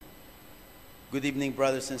Good evening,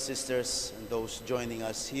 brothers and sisters, and those joining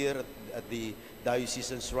us here at the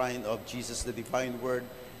Diocesan Shrine of Jesus the Divine Word,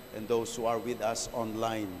 and those who are with us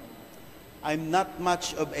online. I'm not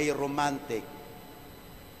much of a romantic,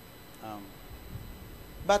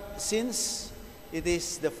 but since it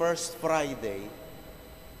is the first Friday,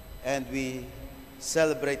 and we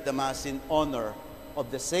celebrate the Mass in honor of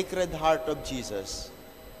the Sacred Heart of Jesus,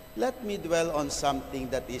 let me dwell on something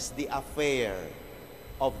that is the affair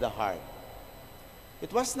of the heart.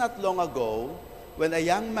 It was not long ago when a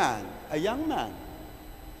young man,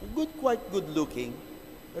 quite good looking,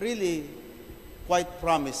 really quite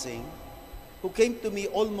promising, who came to me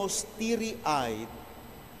almost teary-eyed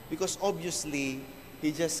because obviously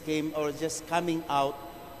he just coming out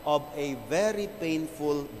of a very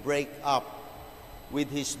painful breakup with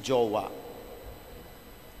his jowa.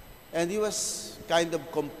 And he was kind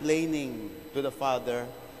of complaining to the father,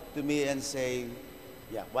 to me, and saying,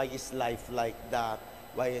 why is life like that?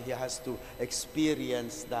 Why he has to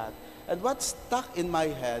experience that? And what stuck in my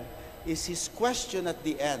head is his question at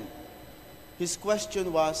the end. His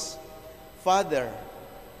question was, Father,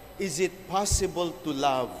 is it possible to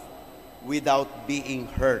love without being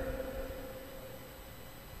hurt?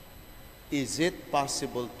 Is it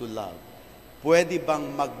possible to love? Pwede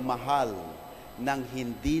bang magmahal nang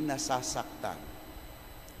hindi nasasaktan?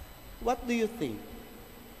 What do you think?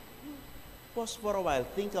 Pause for a while,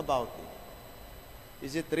 think about it.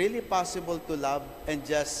 Is it really possible to love and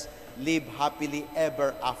just live happily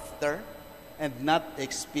ever after and not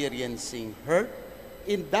experiencing hurt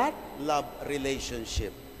in that love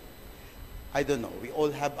relationship? I don't know. We all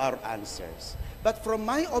have our answers. But from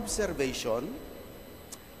my observation,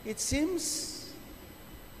 it seems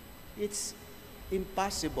it's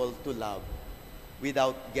impossible to love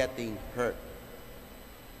without getting hurt.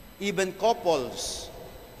 Even couples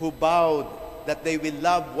who vowed that they will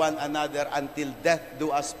love one another until death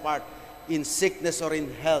do us part, in sickness or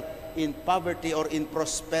in health, in poverty or in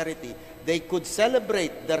prosperity, they could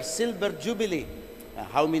celebrate their silver jubilee.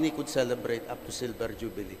 How many could celebrate up to silver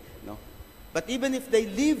jubilee? No? But even if they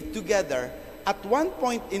live together, at one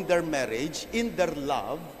point in their marriage, in their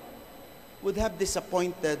love, would have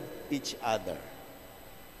disappointed each other.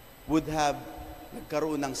 Would have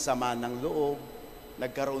nagkaroon ng sama ng loob,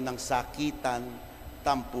 nagkaroon ng sakitan,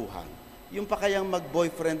 tampuhan. Yung pa kayang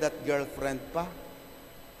mag-boyfriend at girlfriend pa.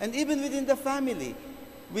 And even within the family,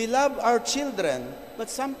 we love our children, but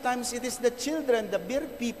sometimes it is the children, the dear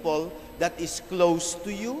people that is close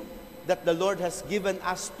to you, that the Lord has given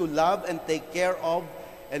us to love and take care of,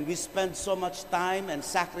 and we spend so much time and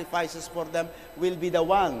sacrifices for them, will be the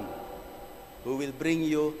one who will bring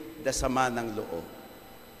you the sama ng loob.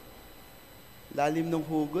 Lalim ng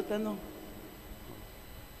hugot, ano?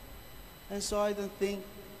 And so I don't think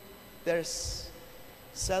there's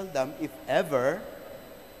seldom, if ever,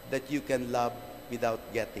 that you can love without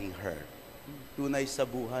getting hurt. Tunay sa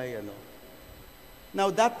buhay, ano? Now,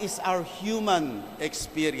 that is our human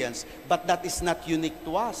experience, but that is not unique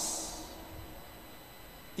to us.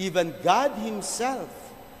 Even God Himself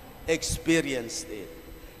experienced it.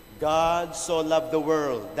 God so loved the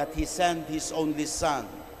world that He sent His only Son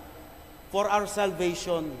for our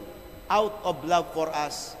salvation. Out of love for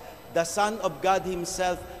us, the Son of God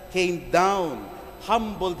Himself came down,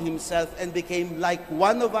 humbled Himself, and became like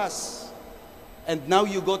one of us. And now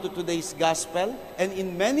you go to today's gospel, and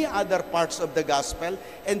in many other parts of the gospel,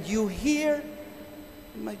 and you hear,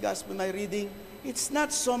 in my gospel, my reading, it's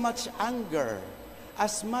not so much anger,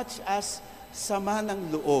 as much as sama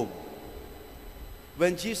ng loob.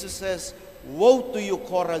 When Jesus says, woe to you,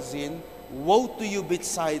 Chorazin, woe to you,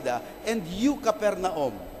 Bethsaida, and you,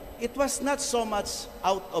 Capernaum, it was not so much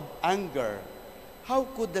out of anger. How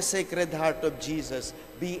could the Sacred Heart of Jesus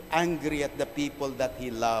be angry at the people that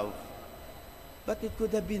He loved? But it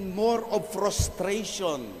could have been more of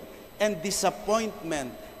frustration and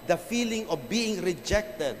disappointment, the feeling of being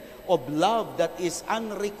rejected, of love that is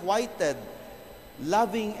unrequited,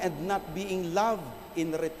 loving and not being loved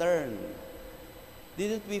in return.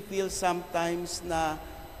 Didn't we feel sometimes na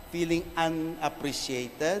feeling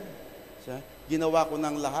unappreciated? Ginawa ko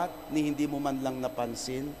ng lahat, ni hindi mo man lang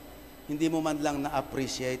napansin, hindi mo man lang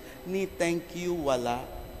na-appreciate, ni thank you, wala.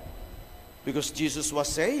 Because Jesus was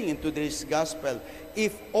saying in today's gospel,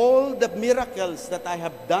 if all the miracles that I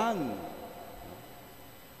have done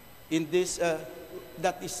in this,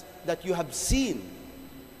 that you have seen,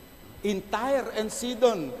 in Tyre and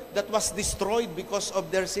Sidon, that was destroyed because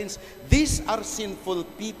of their sins, these are sinful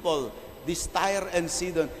people, this Tyre and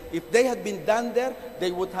Sidon. If they had been done there,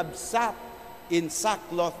 they would have sat in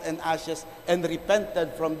sackcloth and ashes and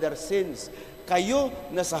repented from their sins. Kayo,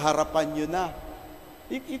 nasa harapan nyo na.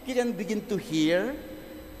 You can begin to hear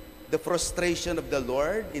the frustration of the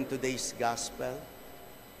Lord in today's gospel.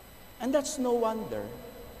 And that's no wonder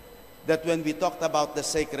that when we talked about the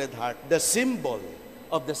Sacred Heart, the symbol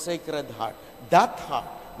of the Sacred Heart, that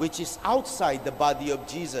heart which is outside the body of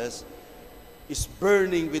Jesus, is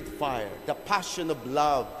burning with fire, the passion of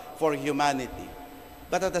love for humanity.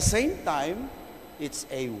 But at the same time, it's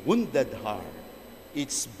a wounded heart.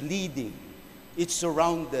 It's bleeding. It's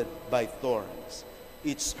surrounded by thorns.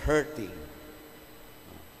 It's hurting.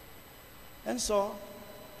 And so,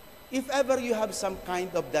 if ever you have some kind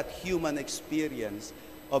of that human experience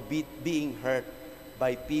of being hurt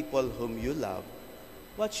by people whom you love,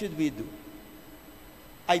 what should we do?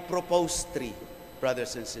 I propose 3,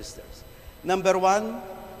 brothers and sisters. Number 1,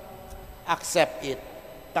 accept it.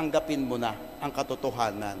 Tanggapin mo na ang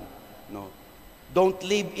katotohanan. No? Don't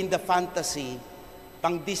live in the fantasy.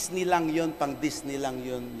 Pang Disney lang yun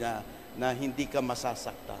na hindi ka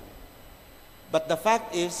masasaktan. But the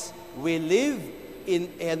fact is, we live in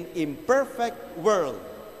an imperfect world.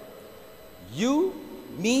 You,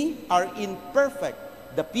 me, are imperfect.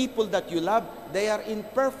 The people that you love, they are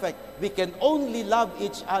imperfect. We can only love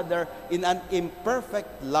each other in an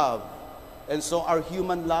imperfect love. And so our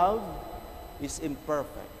human love is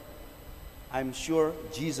imperfect. I'm sure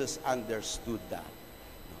Jesus understood that.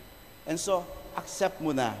 And so, accept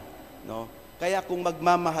mo na. No? Kaya kung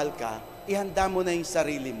magmamahal ka, ihanda mo na yung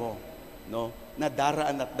sarili mo. No? Na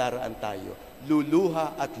daraan at daraan tayo.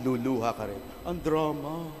 Luluha at luluha ka rin. Ang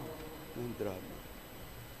drama. Ang drama.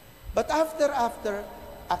 But after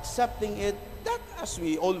accepting it, that, as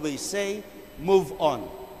we always say, move on.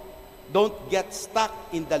 Don't get stuck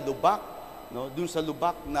in the lubak. No? Dun sa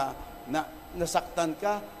lubak na nasaktan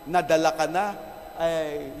ka, nadala ka na,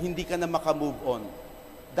 ay hindi ka na makamove on.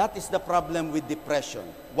 That is the problem with depression.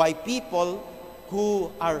 Why people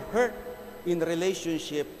who are hurt in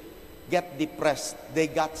relationship get depressed.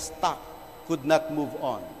 They got stuck, could not move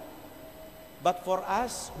on. But for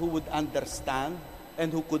us who would understand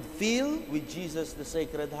and who could feel with Jesus the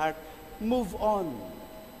Sacred Heart, move on.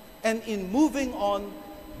 And in moving on,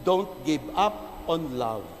 don't give up on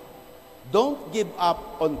love. Don't give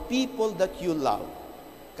up on people that you love,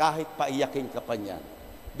 kahit paiyakin ka pa niyan.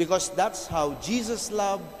 Because that's how Jesus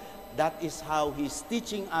loved, that is how He's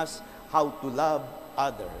teaching us how to love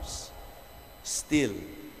others. Still,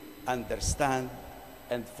 understand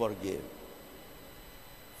and forgive.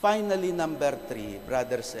 Finally, number 3,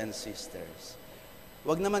 brothers and sisters.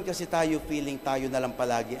 Wag naman kasi tayo feeling tayo na lang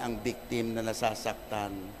palagi ang victim na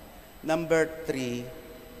nasasaktan. Number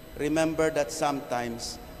 3, remember that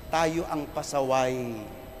sometimes tayo ang pasaway.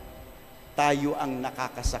 Tayo ang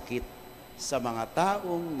nakakasakit sa mga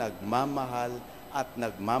taong nagmamahal at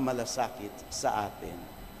nagmamalasakit sa atin.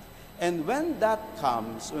 And when that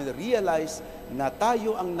comes, when we realize na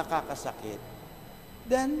tayo ang nakakasakit,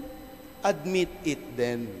 then admit it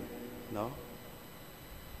then. No?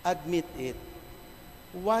 Admit it.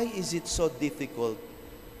 Why is it so difficult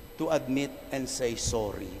to admit and say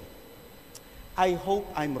sorry? I hope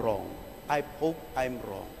I'm wrong. I hope I'm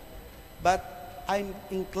wrong. But I'm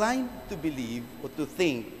inclined to believe or to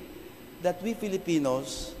think that we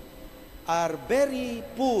Filipinos are very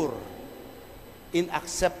poor in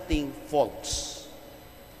accepting faults.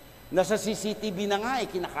 Nasa CCTV na nga,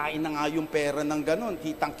 kinakain na nga yung pera ng ganon.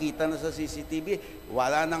 Kitang-kita na sa CCTV.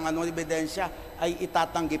 Wala nang ebidensya, ay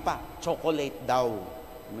itatanggi pa. Chocolate daw.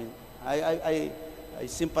 I mean, I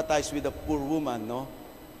sympathize with the poor woman, no?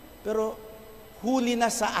 Pero huli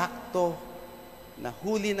na sa akto,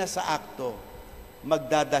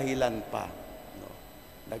 magdadahilan pa. No?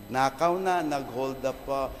 Nagnakaw na, nag-hold up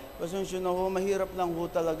pa. Pasensya na ho, mahirap lang ho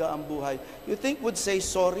talaga ang buhay. You think would say,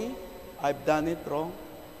 sorry, I've done it wrong?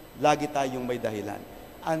 Lagi tayong may dahilan.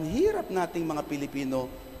 Ang hirap nating mga Pilipino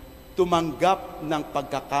tumanggap ng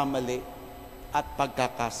pagkakamali at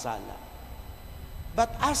pagkakasala.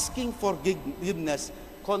 But asking forgiveness,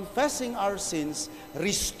 confessing our sins,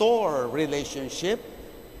 restore relationship,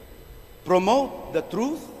 promote the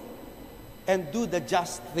truth, and do the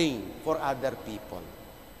just thing for other people.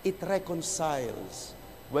 It reconciles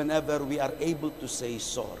whenever we are able to say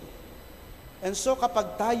sorry. And so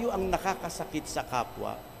kapag tayo ang nakakasakit sa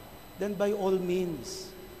kapwa, then by all means,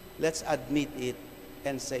 let's admit it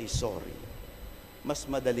and say sorry. Mas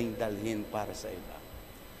madaling dalhin para sa iba.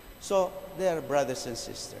 So, there, brothers and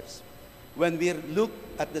sisters, when we look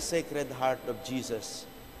at the Sacred Heart of Jesus,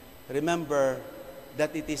 remember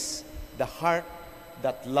that it is the heart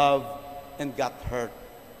that loved and got hurt,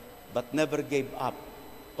 but never gave up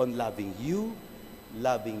on loving you,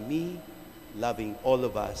 loving me, loving all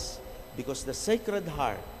of us. Because the Sacred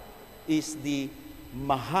Heart is the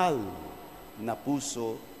mahal na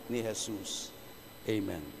puso ni Jesus.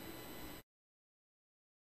 Amen.